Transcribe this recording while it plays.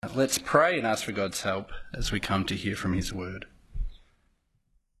Let's pray and ask for God's help as we come to hear from his word.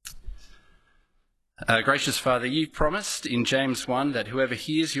 Gracious Father, you've promised in James 1 that whoever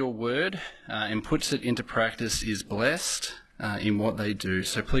hears your word and puts it into practice is blessed in what they do.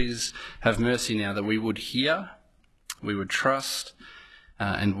 So please have mercy now that we would hear, we would trust,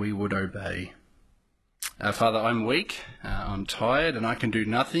 and we would obey. Father, I'm weak, I'm tired, and I can do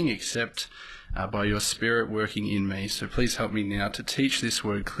nothing except by your Spirit working in me. So please help me now to teach this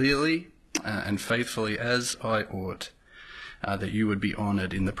word clearly and faithfully as I ought, that you would be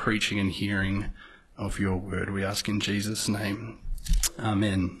honoured in the preaching and hearing of your word. We ask in Jesus' name.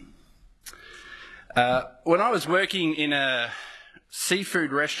 Amen. When I was working in a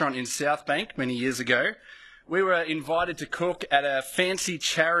seafood restaurant in South Bank many years ago, we were invited to cook at a fancy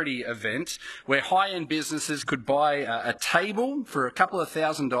charity event where high-end businesses could buy a table for a couple of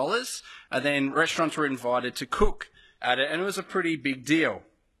 $1,000s, and then restaurants were invited to cook at it, and it was a pretty big deal.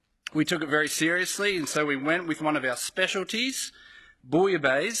 We took it very seriously, and so we went with one of our specialties,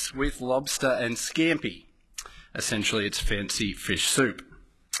 bouillabaisse with lobster and scampi. Essentially, it's fancy fish soup.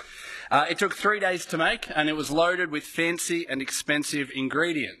 It took 3 days to make, and it was loaded with fancy and expensive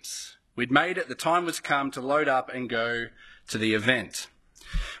ingredients. We'd made it, the time was come to load up and go to the event.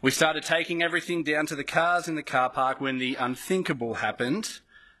 We started taking everything down to the cars in the car park when the unthinkable happened.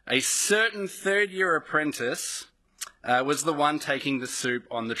 A certain third-year apprentice was the one taking the soup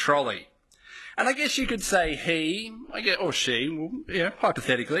on the trolley. And I guess you could say he, or she,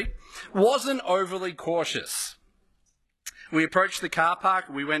 hypothetically, wasn't overly cautious. We approached the car park,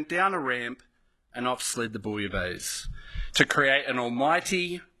 we went down a ramp, and off slid the bouillabaisse to create an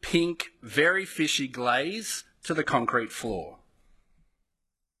almighty, pink, very fishy glaze to the concrete floor.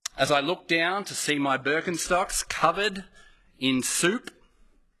 As I looked down to see my Birkenstocks covered in soup,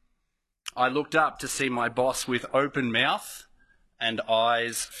 I looked up to see my boss with open mouth and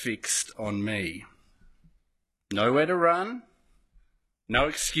eyes fixed on me. Nowhere to run, no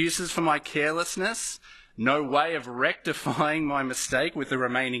excuses for my carelessness, no way of rectifying my mistake with the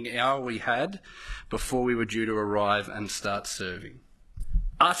remaining hour we had before we were due to arrive and start serving.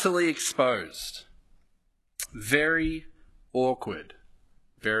 Utterly exposed, very awkward,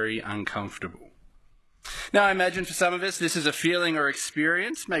 very uncomfortable. Now, I imagine for some of us this is a feeling or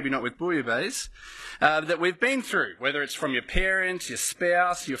experience, maybe not with bouillabaisse, that we've been through, whether it's from your parents, your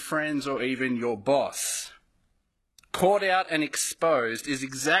spouse, your friends, or even your boss. Caught out and exposed is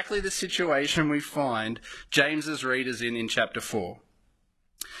exactly the situation we find James's readers in chapter 4.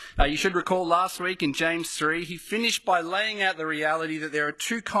 You should recall last week in James 3, he finished by laying out the reality that there are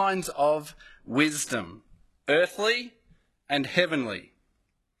two kinds of wisdom, earthly and heavenly.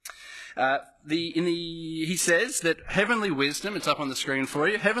 He says that heavenly wisdom, it's up on the screen for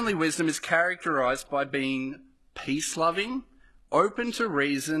you, heavenly wisdom is characterised by being peace-loving, open to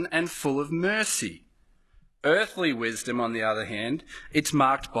reason and full of mercy. Earthly wisdom, on the other hand, it's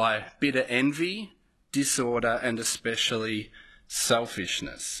marked by bitter envy, disorder, and especially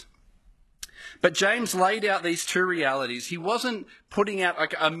selfishness. But James laid out these two realities. He wasn't putting out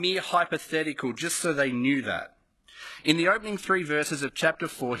like a mere hypothetical just so they knew that. In the opening 3 verses of chapter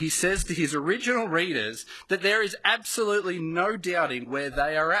 4, he says to his original readers that there is absolutely no doubting where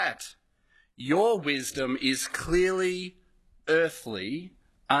they are at. Your wisdom is clearly earthly,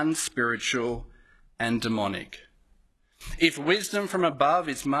 unspiritual, and demonic. If wisdom from above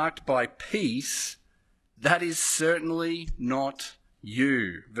is marked by peace, that is certainly not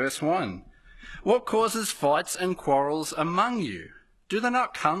you. Verse 1. What causes fights and quarrels among you? Do they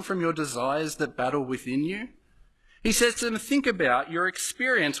not come from your desires that battle within you? He says to them, think about your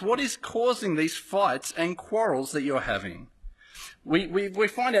experience. What is causing these fights and quarrels that you're having? We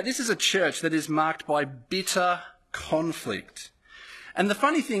find out this is a church that is marked by bitter conflict. And the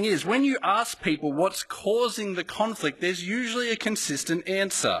funny thing is, when you ask people what's causing the conflict, there's usually a consistent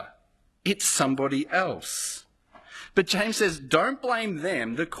answer. It's somebody else. But James says, don't blame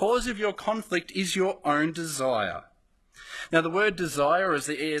them. The cause of your conflict is your own desire. Now, the word desire, as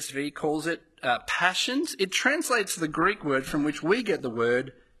the ESV calls it, passions, it translates the Greek word from which we get the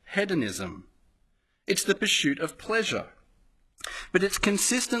word hedonism. It's the pursuit of pleasure. But it's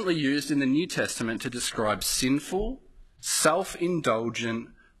consistently used in the New Testament to describe sinful, self-indulgent,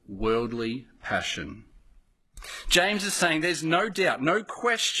 worldly passion. James is saying there's no doubt, no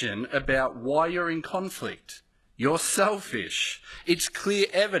question about why you're in conflict. You're selfish. It's clear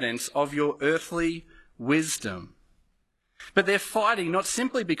evidence of your earthly wisdom. But they're fighting not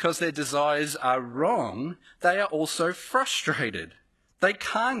simply because their desires are wrong, they are also frustrated. They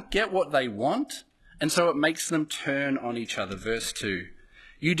can't get what they want, and so it makes them turn on each other. Verse 2,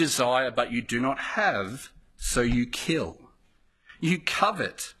 you desire, but you do not have, so you kill. You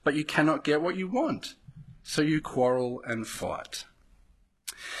covet, but you cannot get what you want, so you quarrel and fight.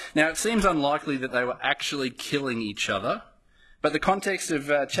 Now, it seems unlikely that they were actually killing each other, but the context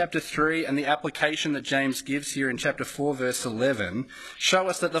of chapter 3 and the application that James gives here in chapter 4, verse 11, show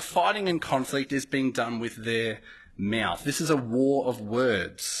us that the fighting and conflict is being done with their mouth. This is a war of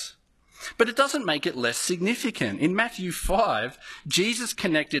words. But it doesn't make it less significant. In Matthew 5, Jesus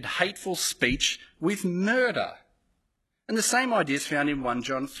connected hateful speech with murder. And the same idea is found in 1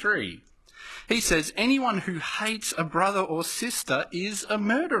 John 3. He says, anyone who hates a brother or sister is a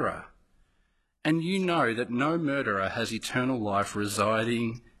murderer. And you know that no murderer has eternal life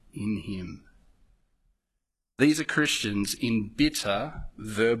residing in him. These are Christians in bitter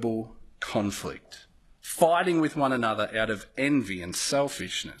verbal conflict, fighting with one another out of envy and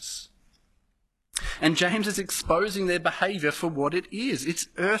selfishness. And James is exposing their behaviour for what it is. It's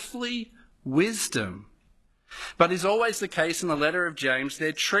earthly wisdom. But as always the case in the letter of James,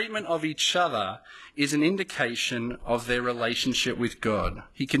 their treatment of each other is an indication of their relationship with God.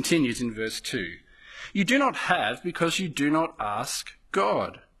 He continues in verse 2. You do not have because you do not ask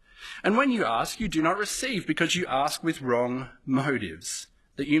God. And when you ask, you do not receive because you ask with wrong motives,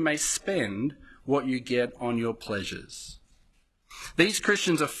 that you may spend what you get on your pleasures. These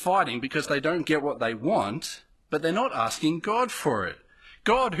Christians are fighting because they don't get what they want, but they're not asking God for it.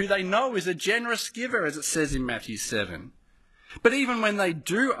 God, who they know is a generous giver, as it says in Matthew 7. But even when they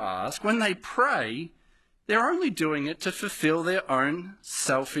do ask, when they pray, they're only doing it to fulfill their own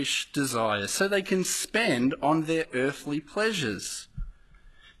selfish desires so they can spend on their earthly pleasures.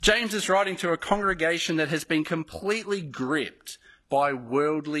 James is writing to a congregation that has been completely gripped by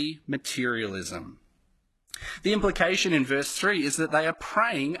worldly materialism. The implication in verse 3 is that they are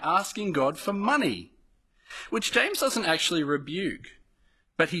praying, asking God for money, which James doesn't actually rebuke.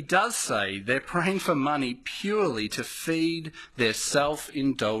 But he does say they're praying for money purely to feed their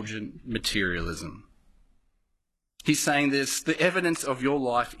self-indulgent materialism. He's saying this, the evidence of your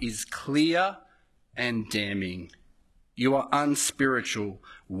life is clear and damning. You are unspiritual,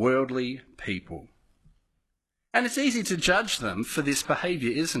 worldly people. And it's easy to judge them for this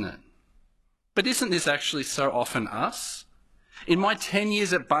behaviour, isn't it? But isn't this actually so often us? In my 10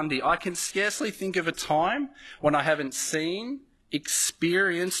 years at Bundy, I can scarcely think of a time when I haven't seen,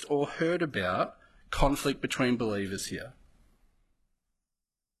 experienced or heard about conflict between believers here.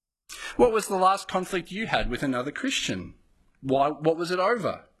 What was the last conflict you had with another Christian? What was it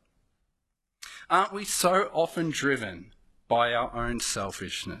over? Aren't we so often driven by our own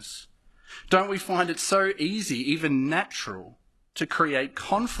selfishness? Don't we find it so easy, even natural, to create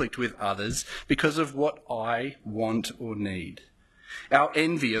conflict with others because of what I want or need? Our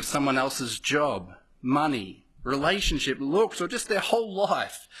envy of someone else's job, money, relationship, looks, or just their whole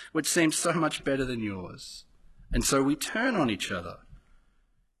life, which seems so much better than yours. And so we turn on each other.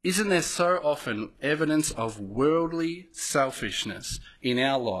 Isn't there so often evidence of worldly selfishness in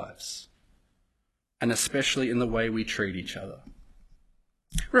our lives, and especially in the way we treat each other?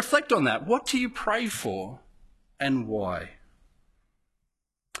 Reflect on that. What do you pray for and why?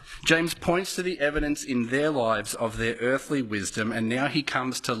 James points to the evidence in their lives of their earthly wisdom, and now he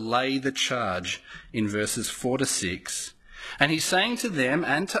comes to lay the charge in verses 4 to 6. And he's saying to them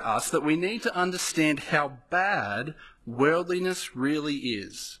and to us that we need to understand how bad worldliness really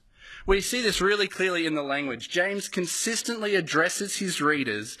is. We see this really clearly in the language. James consistently addresses his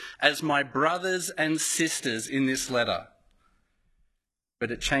readers as my brothers and sisters in this letter. But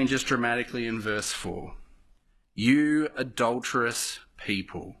it changes dramatically in verse 4. You adulterous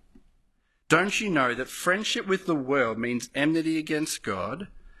people. Don't you know that friendship with the world means enmity against God?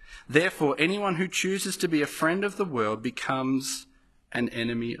 Therefore, anyone who chooses to be a friend of the world becomes an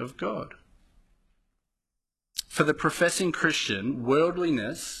enemy of God. For the professing Christian,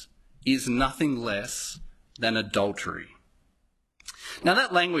 worldliness is nothing less than adultery. Now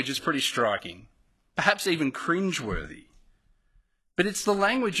that language is pretty striking, perhaps even cringeworthy. But it's the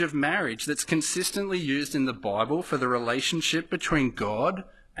language of marriage that's consistently used in the Bible for the relationship between God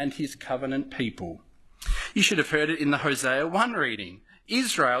and his covenant people. You should have heard it in the Hosea 1 reading.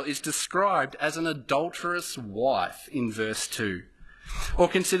 Israel is described as an adulterous wife in verse 2. Or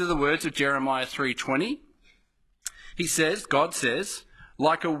consider the words of Jeremiah 3:20. He says, God says,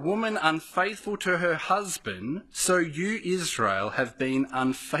 like a woman unfaithful to her husband, so you, Israel, have been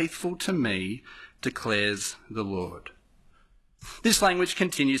unfaithful to me, declares the Lord. This language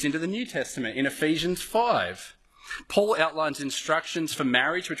continues into the New Testament in Ephesians 5. Paul outlines instructions for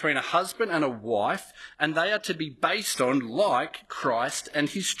marriage between a husband and a wife, and they are to be based on like Christ and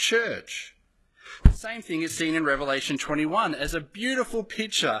his church. The same thing is seen in Revelation 21 as a beautiful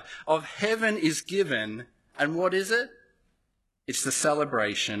picture of heaven is given, and what is it? It's the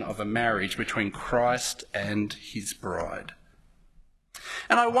celebration of a marriage between Christ and his bride.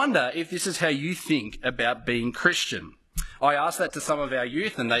 And I wonder if this is how you think about being Christian. I asked that to some of our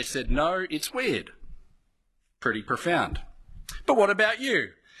youth and they said, no, it's weird. Pretty profound. But what about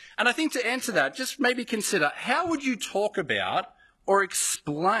you? And I think to answer that, just maybe consider, how would you talk about or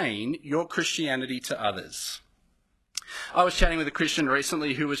explain your Christianity to others? I was chatting with a Christian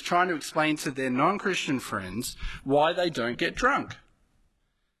recently who was trying to explain to their non-Christian friends why they don't get drunk.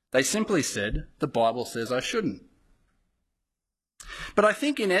 They simply said, the Bible says I shouldn't. But I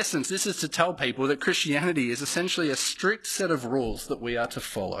think in essence, this is to tell people that Christianity is essentially a strict set of rules that we are to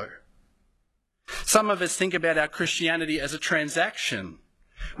follow. Some of us think about our Christianity as a transaction.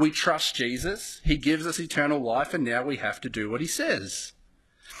 We trust Jesus, he gives us eternal life, and now we have to do what he says.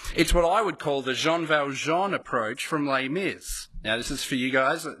 It's what I would call the Jean Valjean approach from Les Mis. Now this is for you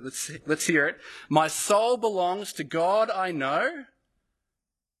guys, let's hear it. My soul belongs to God, I know.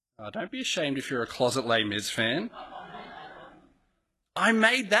 Oh, don't be ashamed if you're a closet Les Mis fan. I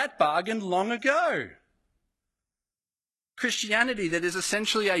made that bargain long ago. Christianity that is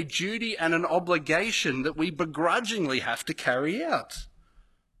essentially a duty and an obligation that we begrudgingly have to carry out.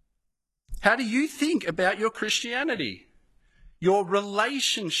 How do you think about your Christianity? Your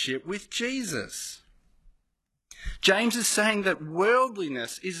relationship with Jesus? James is saying that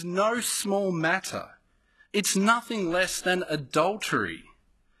worldliness is no small matter. It's nothing less than adultery,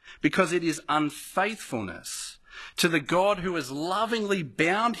 because it is unfaithfulness to the God who has lovingly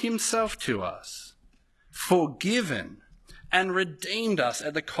bound himself to us, forgiven and redeemed us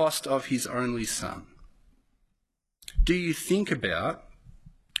at the cost of his only Son. Do you think about,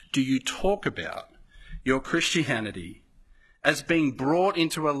 do you talk about your Christianity as being brought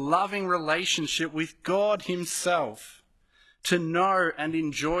into a loving relationship with God himself, to know and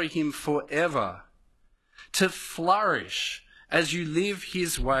enjoy him forever, to flourish as you live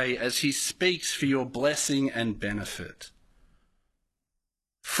his way, as he speaks for your blessing and benefit?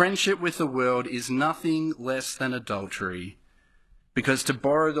 Friendship with the world is nothing less than adultery, because to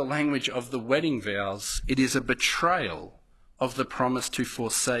borrow the language of the wedding vows, it is a betrayal of the promise to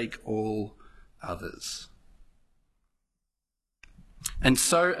forsake all others. And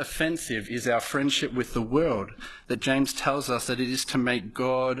so offensive is our friendship with the world that James tells us that it is to make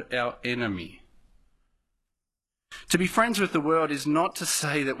God our enemy. To be friends with the world is not to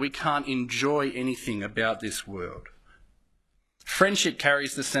say that we can't enjoy anything about this world. Friendship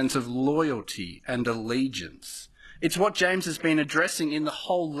carries the sense of loyalty and allegiance. It's what James has been addressing in the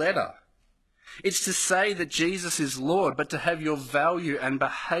whole letter. It's to say that Jesus is Lord, but to have your value and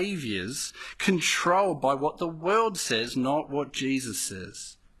behaviours controlled by what the world says, not what Jesus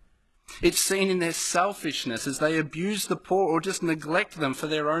says. It's seen in their selfishness as they abuse the poor or just neglect them for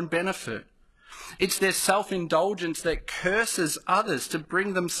their own benefit. It's their self-indulgence that curses others to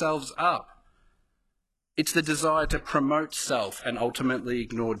bring themselves up. It's the desire to promote self and ultimately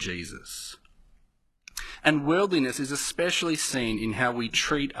ignore Jesus. And worldliness is especially seen in how we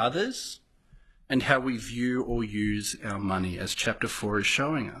treat others and how we view or use our money, as chapter 4 is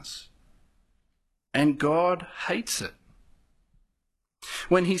showing us. And God hates it.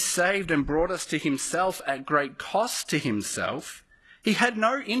 When he saved and brought us to himself at great cost to himself, he had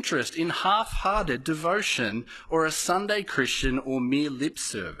no interest in half-hearted devotion or a Sunday Christian or mere lip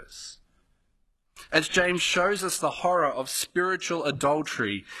service. As James shows us the horror of spiritual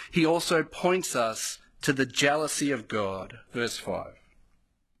adultery, he also points us to the jealousy of God. Verse 5.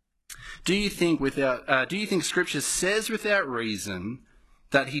 Do you think Scripture says without reason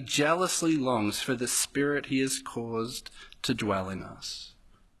that he jealously longs for the Spirit he has caused to dwell in us?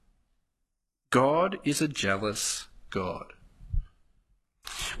 God is a jealous God.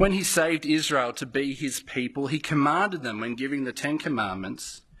 When he saved Israel to be his people, he commanded them, when giving the 10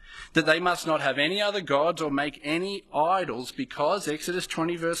 Commandments, that they must not have any other gods or make any idols, because, Exodus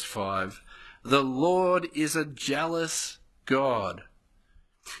 20 verse 5, the Lord is a jealous God.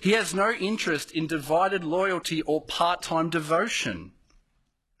 He has no interest in divided loyalty or part-time devotion.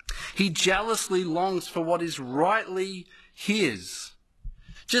 He jealously longs for what is rightly his.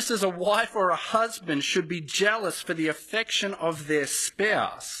 Just as a wife or a husband should be jealous for the affection of their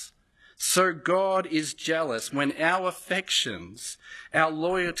spouse, so God is jealous when our affections, our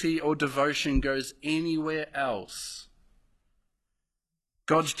loyalty or devotion goes anywhere else.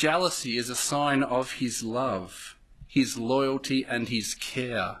 God's jealousy is a sign of his love, his loyalty and his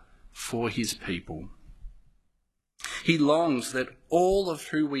care for his people. He longs that all of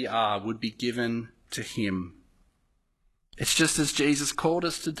who we are would be given to him. It's just as Jesus called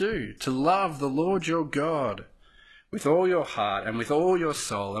us to do, to love the Lord your God with all your heart and with all your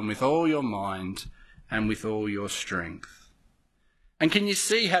soul and with all your mind and with all your strength. And can you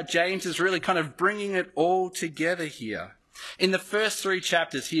see how James is really kind of bringing it all together here? In the first 3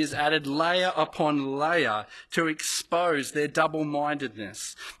 chapters, he has added layer upon layer to expose their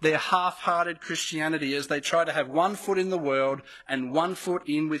double-mindedness, their half-hearted Christianity as they try to have one foot in the world and one foot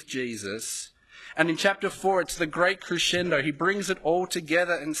in with Jesus. And in chapter 4, it's the great crescendo. He brings it all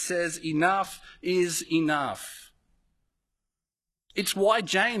together and says, enough is enough. It's why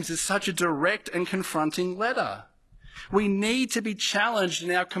James is such a direct and confronting letter. We need to be challenged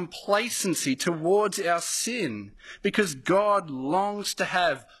in our complacency towards our sin because God longs to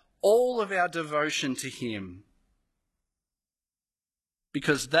have all of our devotion to him.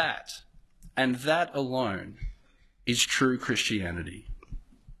 Because that, and that alone, is true Christianity.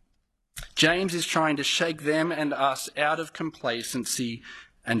 James is trying to shake them and us out of complacency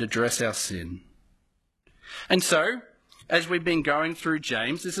and address our sin. And so, as we've been going through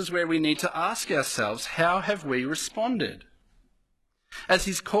James, this is where we need to ask ourselves, how have we responded? As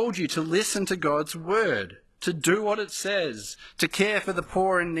he's called you to listen to God's word, to do what it says, to care for the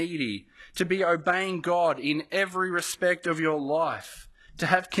poor and needy, to be obeying God in every respect of your life, to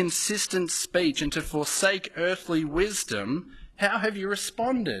have consistent speech and to forsake earthly wisdom, how have you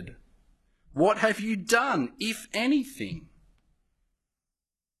responded? What have you done, if anything?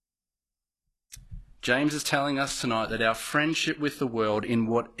 James is telling us tonight that our friendship with the world, in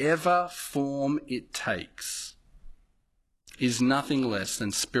whatever form it takes, is nothing less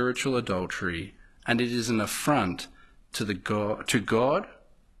than spiritual adultery, and it is an affront to God,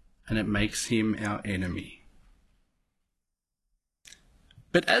 and it makes him our enemy.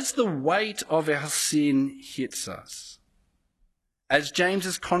 But as the weight of our sin hits us, as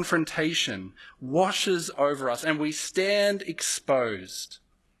James's confrontation washes over us and we stand exposed,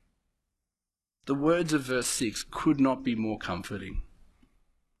 the words of verse 6 could not be more comforting.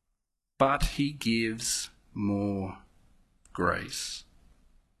 But he gives more grace.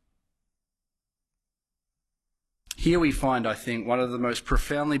 Here we find, I think, one of the most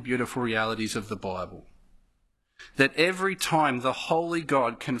profoundly beautiful realities of the Bible. That every time the holy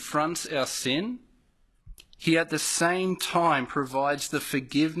God confronts our sin, he at the same time provides the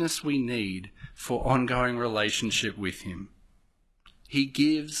forgiveness we need for ongoing relationship with him. He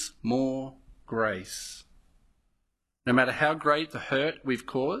gives more grace. No matter how great the hurt we've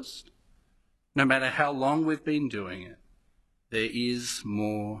caused, no matter how long we've been doing it, there is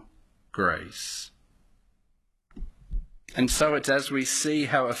more grace. And so it's as we see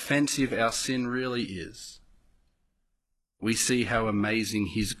how offensive our sin really is, we see how amazing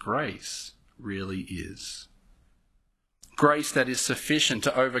his grace really is. Grace that is sufficient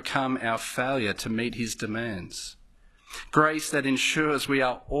to overcome our failure to meet his demands. Grace that ensures we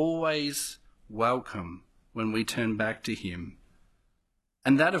are always welcome when we turn back to him.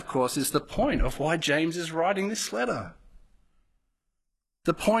 And that, of course, is the point of why James is writing this letter.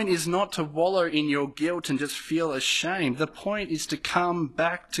 The point is not to wallow in your guilt and just feel ashamed. The point is to come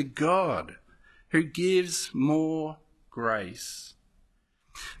back to God, who gives more grace.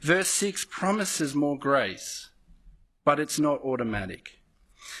 Verse 6 promises more grace, but it's not automatic.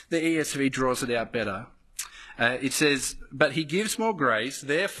 The ESV draws it out better. It says, but he gives more grace,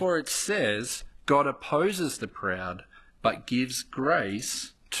 therefore it says, God opposes the proud, but gives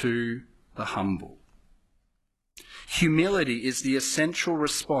grace to the humble. Humility is the essential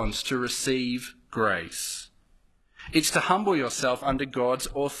response to receive grace. It's to humble yourself under God's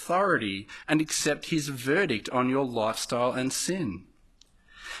authority and accept his verdict on your lifestyle and sin.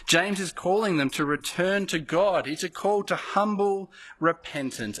 James is calling them to return to God. It's a call to humble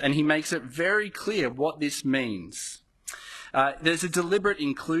repentance, and he makes it very clear what this means. There's a deliberate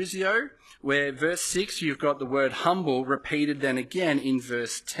inclusio where verse 6, you've got the word humble repeated then again in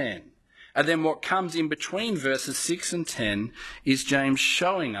verse 10. And then what comes in between verses 6 and 10 is James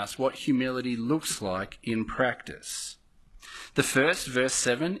showing us what humility looks like in practice. The first, verse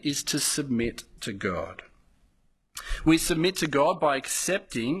 7, is to submit to God. We submit to God by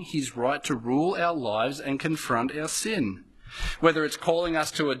accepting his right to rule our lives and confront our sin, whether it's calling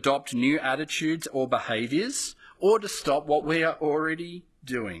us to adopt new attitudes or behaviours, or to stop what we are already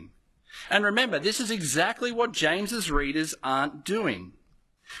doing. And remember, this is exactly what James's readers aren't doing.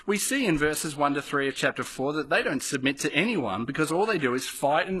 We see in verses 1 to 3 of chapter 4 that they don't submit to anyone because all they do is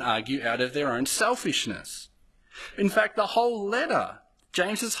fight and argue out of their own selfishness. In fact, the whole letter,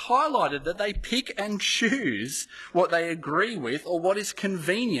 James has highlighted that they pick and choose what they agree with or what is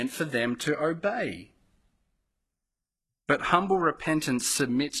convenient for them to obey. But humble repentance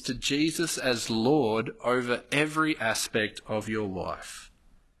submits to Jesus as Lord over every aspect of your life.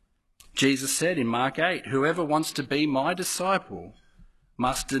 Jesus said in Mark 8, whoever wants to be my disciple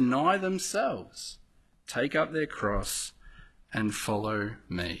must deny themselves, take up their cross, and follow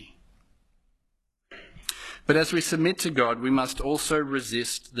me. But as we submit to God, we must also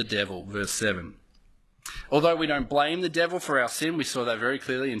resist the devil, verse 7. Although we don't blame the devil for our sin, we saw that very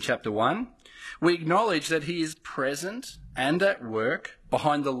clearly in chapter 1, we acknowledge that he is present and at work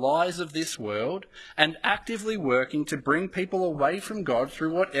behind the lies of this world and actively working to bring people away from God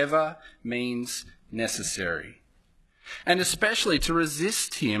through whatever means necessary. And especially to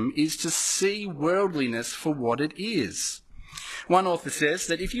resist him is to see worldliness for what it is. One author says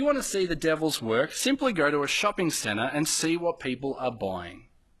that if you want to see the devil's work, simply go to a shopping centre and see what people are buying.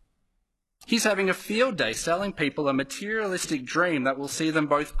 He's having a field day selling people a materialistic dream that will see them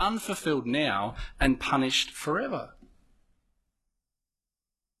both unfulfilled now and punished forever.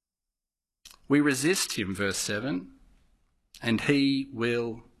 We resist him, verse 7, and he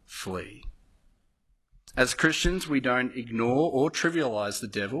will flee. As Christians, we don't ignore or trivialise the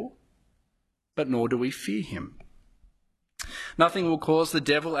devil, but nor do we fear him. Nothing will cause the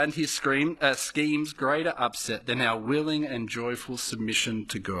devil and his schemes greater upset than our willing and joyful submission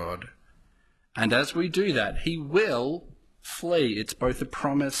to God. And as we do that, he will flee. It's both a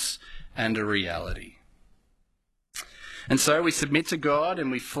promise and a reality. And so we submit to God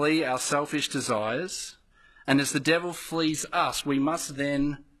and we flee our selfish desires. And as the devil flees us, we must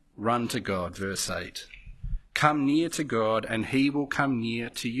then run to God, verse 8. Come near to God and he will come near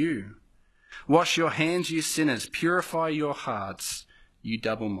to you. Wash your hands, you sinners. Purify your hearts, you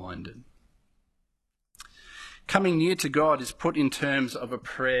double-minded. Coming near to God is put in terms of a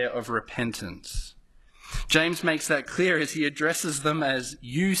prayer of repentance. James makes that clear as he addresses them as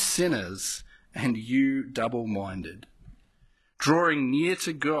you sinners and you double-minded. Drawing near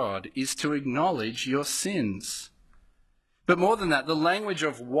to God is to acknowledge your sins. But more than that, the language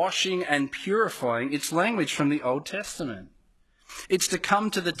of washing and purifying, it's language from the Old Testament. It's to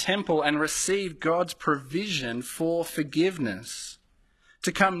come to the temple and receive God's provision for forgiveness.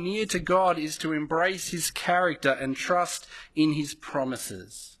 To come near to God is to embrace his character and trust in his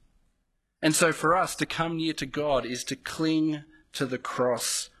promises. And so for us, to come near to God is to cling to the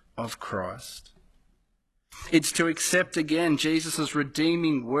cross of Christ. It's to accept again Jesus'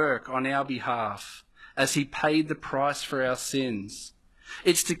 redeeming work on our behalf as he paid the price for our sins.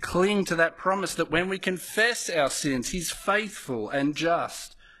 It's to cling to that promise that when we confess our sins, he's faithful and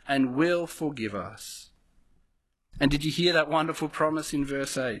just and will forgive us. And did you hear that wonderful promise in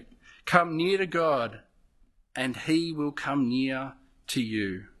verse 8? Come near to God and he will come near to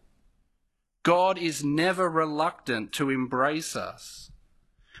you. God is never reluctant to embrace us.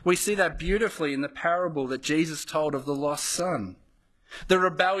 We see that beautifully in the parable that Jesus told of the lost son. The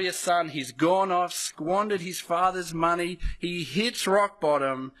rebellious son, he's gone off, squandered his father's money, he hits rock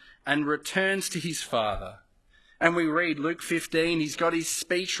bottom and returns to his father. And we read Luke 15, he's got his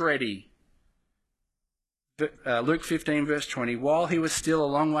speech ready. Luke 15 verse 20, while he was still a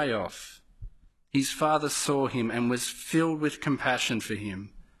long way off, his father saw him and was filled with compassion for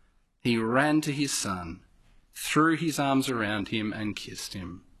him. He ran to his son, threw his arms around him and kissed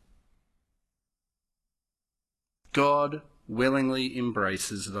him. God willingly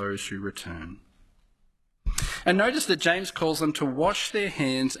embraces those who return. And notice that James calls them to wash their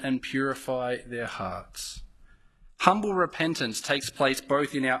hands and purify their hearts. Humble repentance takes place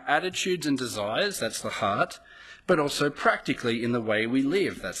both in our attitudes and desires, that's the heart, but also practically in the way we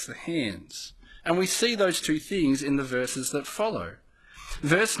live, that's the hands. And we see those two things in the verses that follow.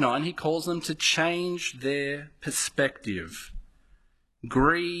 Verse 9, he calls them to change their perspective.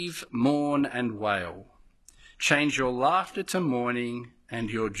 Grieve, mourn, and wail. Change your laughter to mourning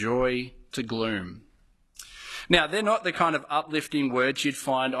and your joy to gloom. Now, they're not the kind of uplifting words you'd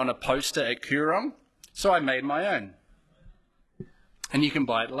find on a poster at Coorong, so I made my own. And you can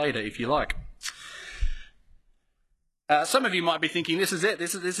buy it later if you like. Some of you might be thinking, this is it.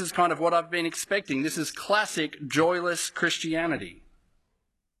 This is kind of what I've been expecting. This is classic joyless Christianity.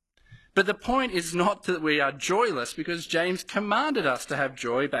 But the point is not that we are joyless, because James commanded us to have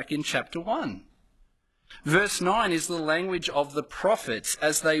joy back in chapter 1. Verse 9 is the language of the prophets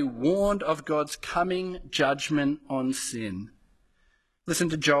as they warned of God's coming judgment on sin. Listen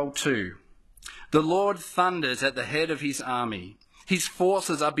to Joel 2. The Lord thunders at the head of his army. His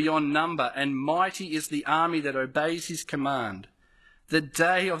forces are beyond number, and mighty is the army that obeys his command. The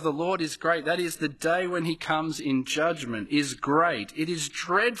day of the Lord is great. That is, the day when he comes in judgment is great. It is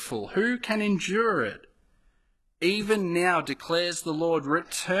dreadful. Who can endure it? Even now, declares the Lord,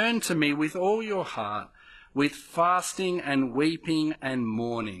 return to me with all your heart, with fasting and weeping and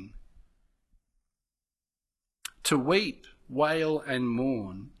mourning. To weep, wail and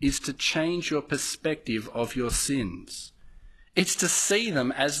mourn is to change your perspective of your sins. It's to see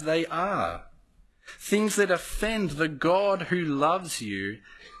them as they are. things that offend the God who loves you,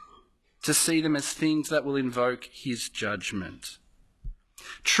 to see them as things that will invoke his judgment.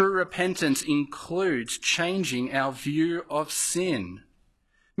 True repentance includes changing our view of sin.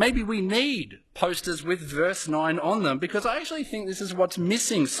 Maybe we need posters with verse 9 on them, because I actually think this is what's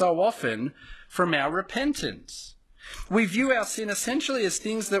missing so often from our repentance. We view our sin essentially as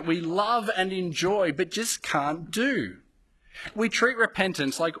things that we love and enjoy but just can't do. We treat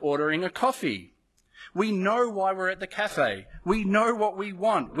repentance like ordering a coffee. We know why we're at the cafe. We know what we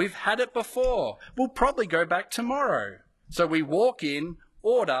want. We've had it before. We'll probably go back tomorrow. So we walk in,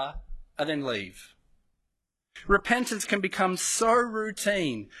 order, and then leave. Repentance can become so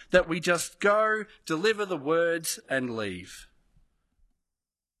routine that we just go, deliver the words, and leave.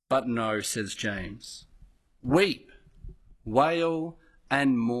 But no, says James. Weep, wail,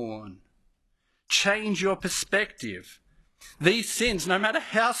 and mourn. Change your perspective. These sins, no matter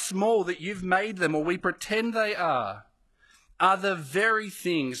how small that you've made them or we pretend they are the very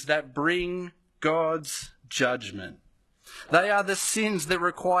things that bring God's judgment. They are the sins that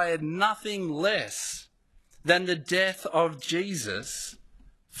required nothing less than the death of Jesus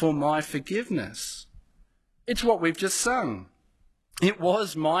for my forgiveness. It's what we've just sung. It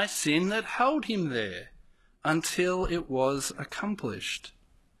was my sin that held him there until it was accomplished.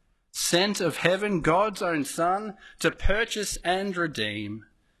 Sent of heaven, God's own Son, to purchase and redeem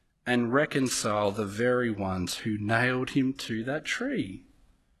and reconcile the very ones who nailed him to that tree.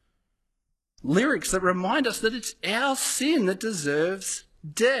 Lyrics that remind us that it's our sin that deserves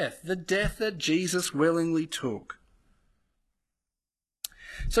death, the death that Jesus willingly took.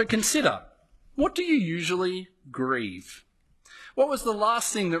 So consider, what do you usually grieve? What was the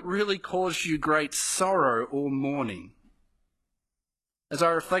last thing that really caused you great sorrow or mourning? As I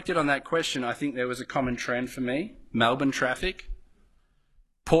reflected on that question, I think there was a common trend for me: Melbourne traffic,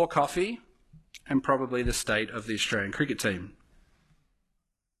 poor coffee, and probably the state of the Australian cricket team.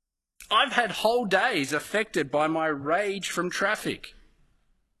 I've had whole days affected by my rage from traffic.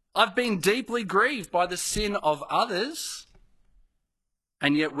 I've been deeply grieved by the sin of others,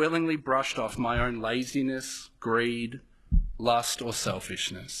 and yet willingly brushed off my own laziness, greed, lust, or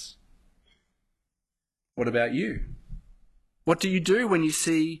selfishness. What about you? What do you do when you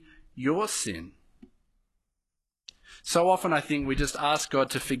see your sin? So often I think we just ask God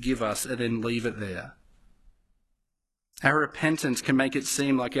to forgive us and then leave it there. Our repentance can make it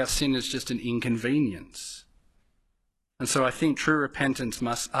seem like our sin is just an inconvenience. And so I think true repentance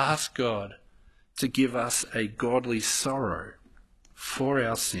must ask God to give us a godly sorrow for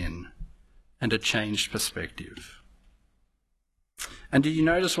our sin and a changed perspective. And do you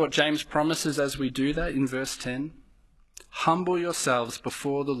notice what James promises as we do that in verse 10? Humble yourselves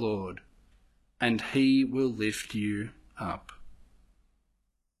before the Lord, and he will lift you up.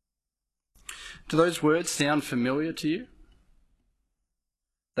 Do those words sound familiar to you?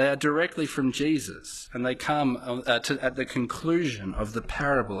 They are directly from Jesus, and they come at the conclusion of the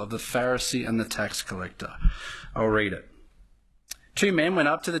parable of the Pharisee and the tax collector. I'll read it. 2 men went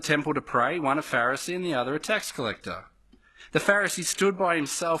up to the temple to pray, one a Pharisee and the other a tax collector. The Pharisee stood by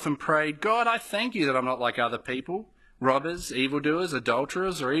himself and prayed, God, I thank you that I'm not like other people, robbers, evildoers,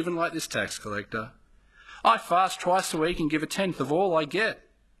 adulterers, or even like this tax collector. I fast twice a week and give 1/10 of all I get.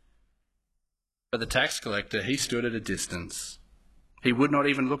 But the tax collector, he stood at a distance. He would not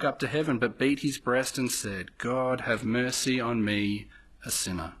even look up to heaven, but beat his breast and said, God, have mercy on me, a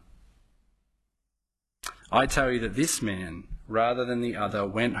sinner. I tell you that this man, rather than the other,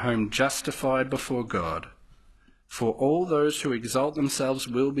 went home justified before God. For all those who exalt themselves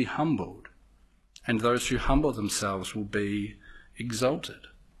will be humbled, and those who humble themselves will be exalted.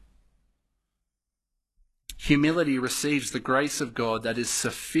 Humility receives the grace of God that is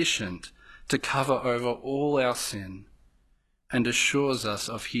sufficient to cover over all our sin and assures us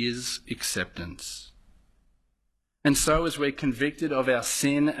of his acceptance. And so as we're convicted of our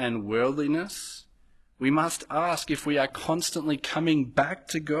sin and worldliness, we must ask if we are constantly coming back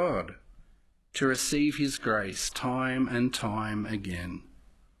to God to receive his grace time and time again.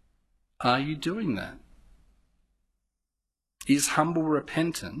 Are you doing that? Is humble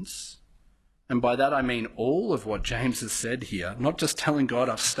repentance, and by that I mean all of what James has said here, not just telling God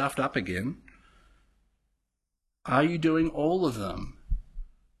I've stuffed up again, are you doing all of them,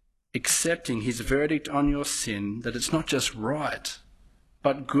 accepting his verdict on your sin that it's not just right,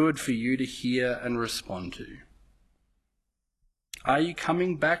 but good for you to hear and respond to? Are you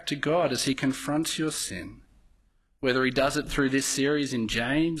coming back to God as he confronts your sin? Whether he does it through this series in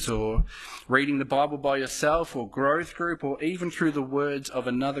James, or reading the Bible by yourself, or growth group, or even through the words of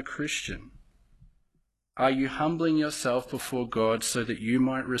another Christian. Are you humbling yourself before God so that you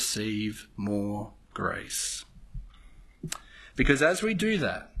might receive more grace. Because as we do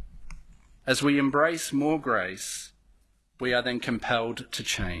that, as we embrace more grace, we are then compelled to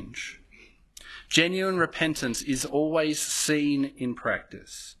change. Genuine repentance is always seen in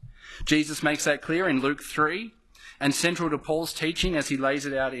practice. Jesus makes that clear in Luke 3, and central to Paul's teaching as he lays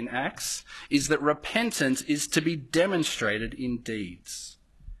it out in Acts, is that repentance is to be demonstrated in deeds.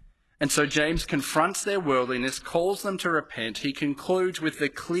 And so James confronts their worldliness, calls them to repent. He concludes with the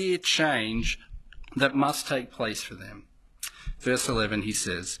clear change that must take place for them. Verse 11, he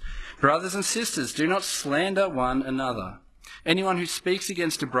says, "Brothers and sisters, do not slander one another. Anyone who speaks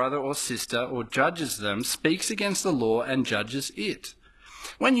against a brother or sister or judges them speaks against the law and judges it.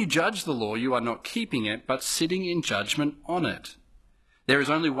 When you judge the law, you are not keeping it, but sitting in judgment on it. There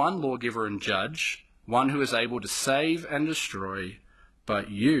is only one lawgiver and judge, one who is able to save and destroy. But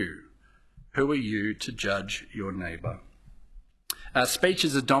you, who are you to judge your neighbour?" Speech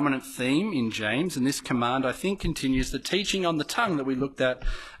is a dominant theme in James, and this command, I think, continues the teaching on the tongue that we looked at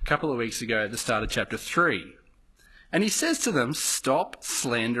a couple of weeks ago at the start of chapter 3. And he says to them, stop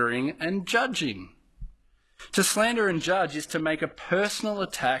slandering and judging. To slander and judge is to make a personal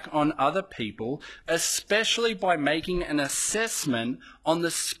attack on other people, especially by making an assessment on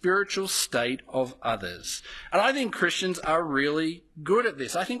the spiritual state of others. And I think Christians are really good at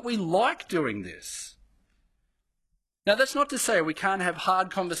this. I think we like doing this. Now, that's not to say we can't have hard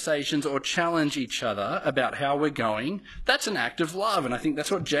conversations or challenge each other about how we're going. That's an act of love, and I think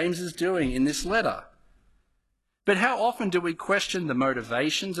that's what James is doing in this letter. But how often do we question the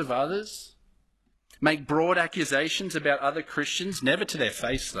motivations of others? Make broad accusations about other Christians, never to their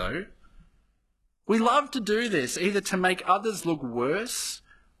face though. We love to do this, either to make others look worse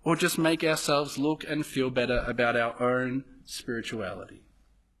or just make ourselves look and feel better about our own spirituality.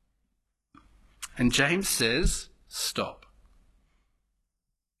 And James says, stop.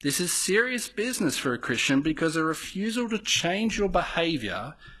 This is serious business for a Christian because a refusal to change your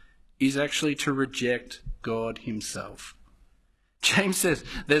behaviour is actually to reject God himself. James says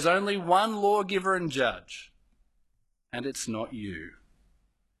there's only one lawgiver and judge, and it's not you.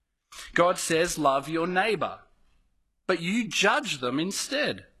 God says love your neighbour, but you judge them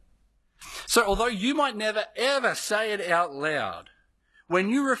instead. So although you might never ever say it out loud, when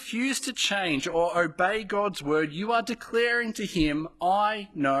you refuse to change or obey God's word, you are declaring to him, I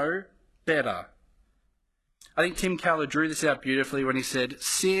know better. I think Tim Keller drew this out beautifully when he said,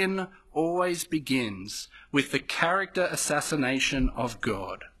 sin always begins with the character assassination of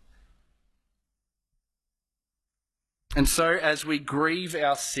God. And so as we grieve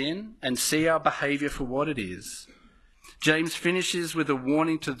our sin and see our behaviour for what it is, James finishes with a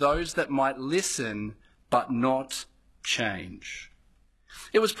warning to those that might listen but not change.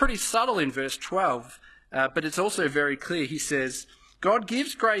 It was pretty subtle in verse 12, but it's also very clear. He says, God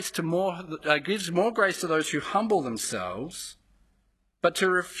gives more grace to those who humble themselves, but to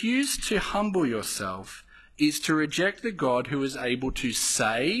refuse to humble yourself is to reject the God who is able to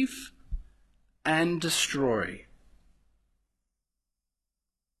save and destroy.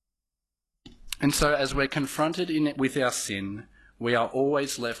 And so as we're confronted with our sin, we are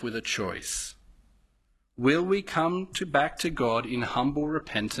always left with a choice. Will we come back to God in humble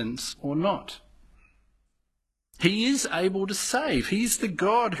repentance or not? He is able to save. He's the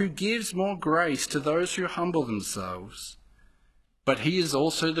God who gives more grace to those who humble themselves. But he is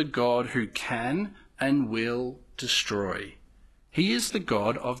also the God who can and will destroy. He is the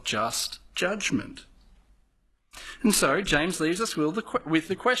God of just judgment. And so James leaves us with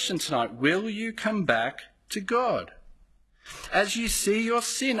the question tonight, will you come back to God? As you see your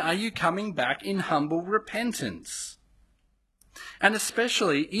sin, are you coming back in humble repentance? And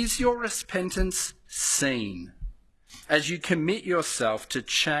especially, is your repentance seen as you commit yourself to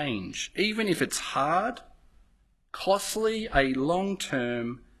change, even if it's hard, costly, a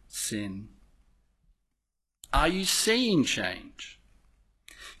long-term sin? Are you seeing change?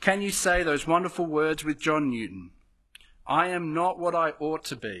 Can you say those wonderful words with John Newton? I am not what I ought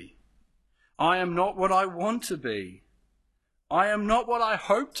to be. I am not what I want to be. I am not what I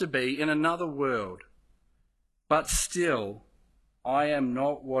hope to be in another world. But still, I am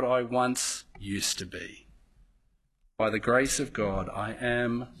not what I once used to be. By the grace of God, I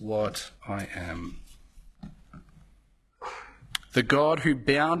am what I am. The God who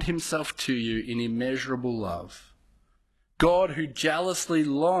bound himself to you in immeasurable love. God who jealously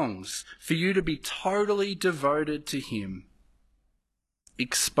longs for you to be totally devoted to him,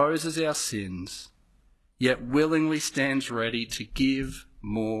 exposes our sins, yet willingly stands ready to give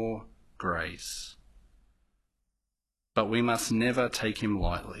more grace. But we must never take him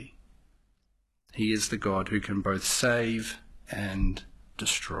lightly. He is the God who can both save and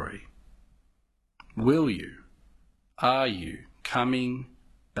destroy. Will you? Are you coming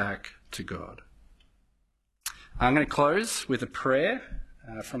back to God? I'm going to close with a prayer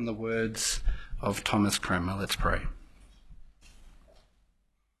from the words of Thomas Cranmer. Let's pray.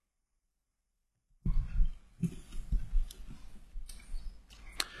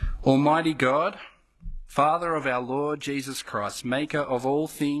 Almighty God, Father of our Lord Jesus Christ, maker of all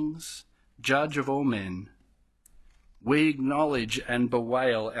things, judge of all men, we acknowledge and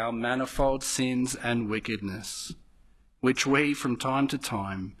bewail our manifold sins and wickedness, which we from time to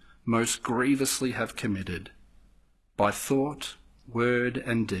time most grievously have committed, by thought, word,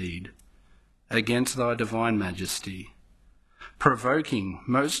 and deed, against thy divine majesty, provoking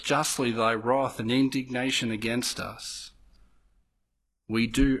most justly thy wrath and indignation against us. We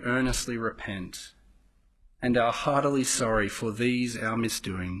do earnestly repent, and are heartily sorry for these our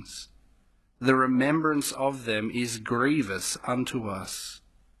misdoings. The remembrance of them is grievous unto us.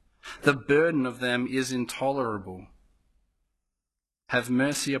 The burden of them is intolerable. Have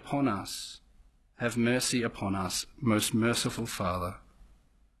mercy upon us. Have mercy upon us, most merciful Father.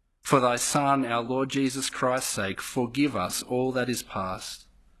 For thy Son, our Lord Jesus Christ's sake, forgive us all that is past,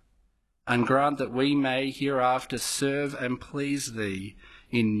 and grant that we may hereafter serve and please thee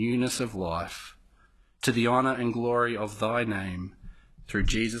in newness of life, to the honour and glory of thy name, through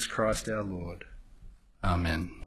Jesus Christ our Lord. Amen.